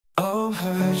no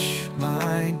hush,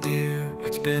 my dear.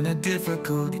 It's been a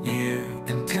difficult year,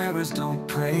 and terrorists don't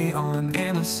prey on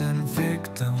innocent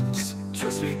victims.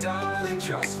 Trust me, darling,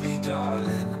 trust me,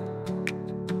 darling.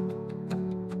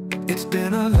 It's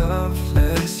been a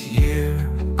loveless year.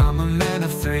 I'm a man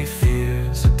of three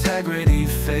fears: integrity,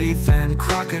 faith, and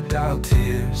crocodile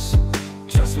tears.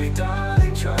 Trust me,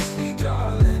 darling, trust me,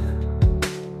 darling.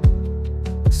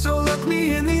 So look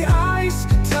me in the eyes,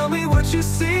 tell me what you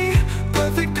see.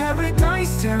 Perfect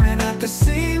paradise tearing at the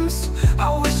seams.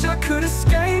 I wish I could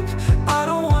escape, I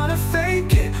don't wanna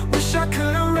fake it. Wish I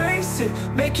could erase it,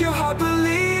 make your heart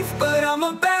believe. But I'm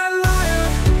a bad liar,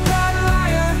 bad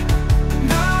liar.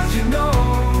 Now you know,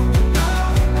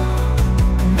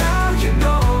 now you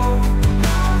know.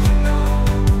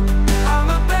 I'm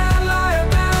a bad liar,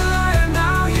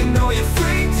 now you know you're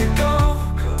free to go.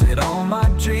 Did all my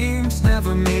dreams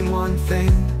never mean one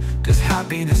thing? Does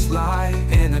happiness lie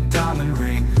in a diamond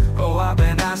ring? Oh, I've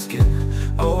been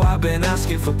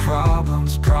asking for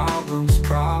problems, problems,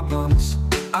 problems.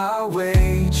 I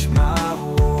wage my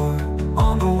war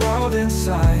on the world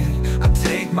inside. I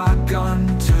take my gun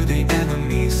to the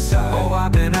enemy's side. Oh,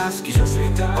 I've been asking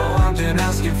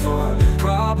for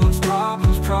problems,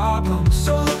 problems, problems.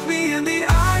 So look me in the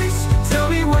eyes, tell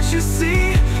me what you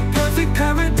see. Perfect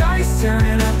paradise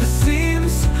tearing at the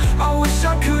seams. I wish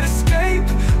I could escape,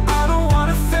 I don't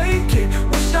wanna fake it.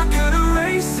 Wish I could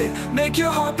erase it, make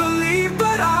your heart believe.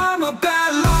 But I'm a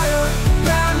bad liar,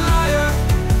 bad liar.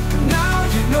 Now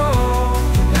you know,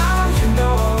 now you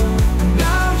know,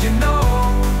 now you know,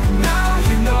 now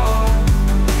you know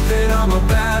that I'm a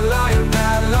bad liar,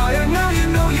 bad liar. Now you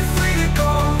know you're free to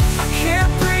go. I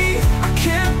can't breathe,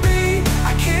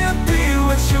 I can't be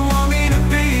what you want me to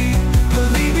be.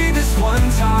 Believe me this one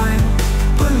time,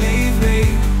 believe me.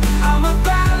 I'm a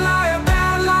bad liar,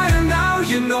 now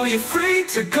you know you're free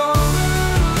to go.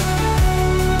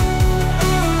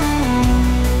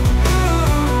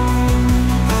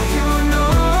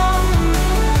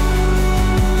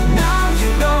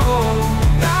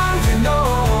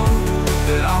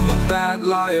 Bad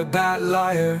liar, bad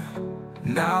liar.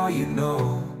 Now you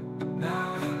know,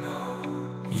 now you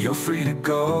know. You're free to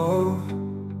go.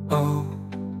 Oh,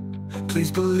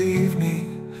 please believe me,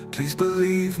 please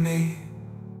believe me.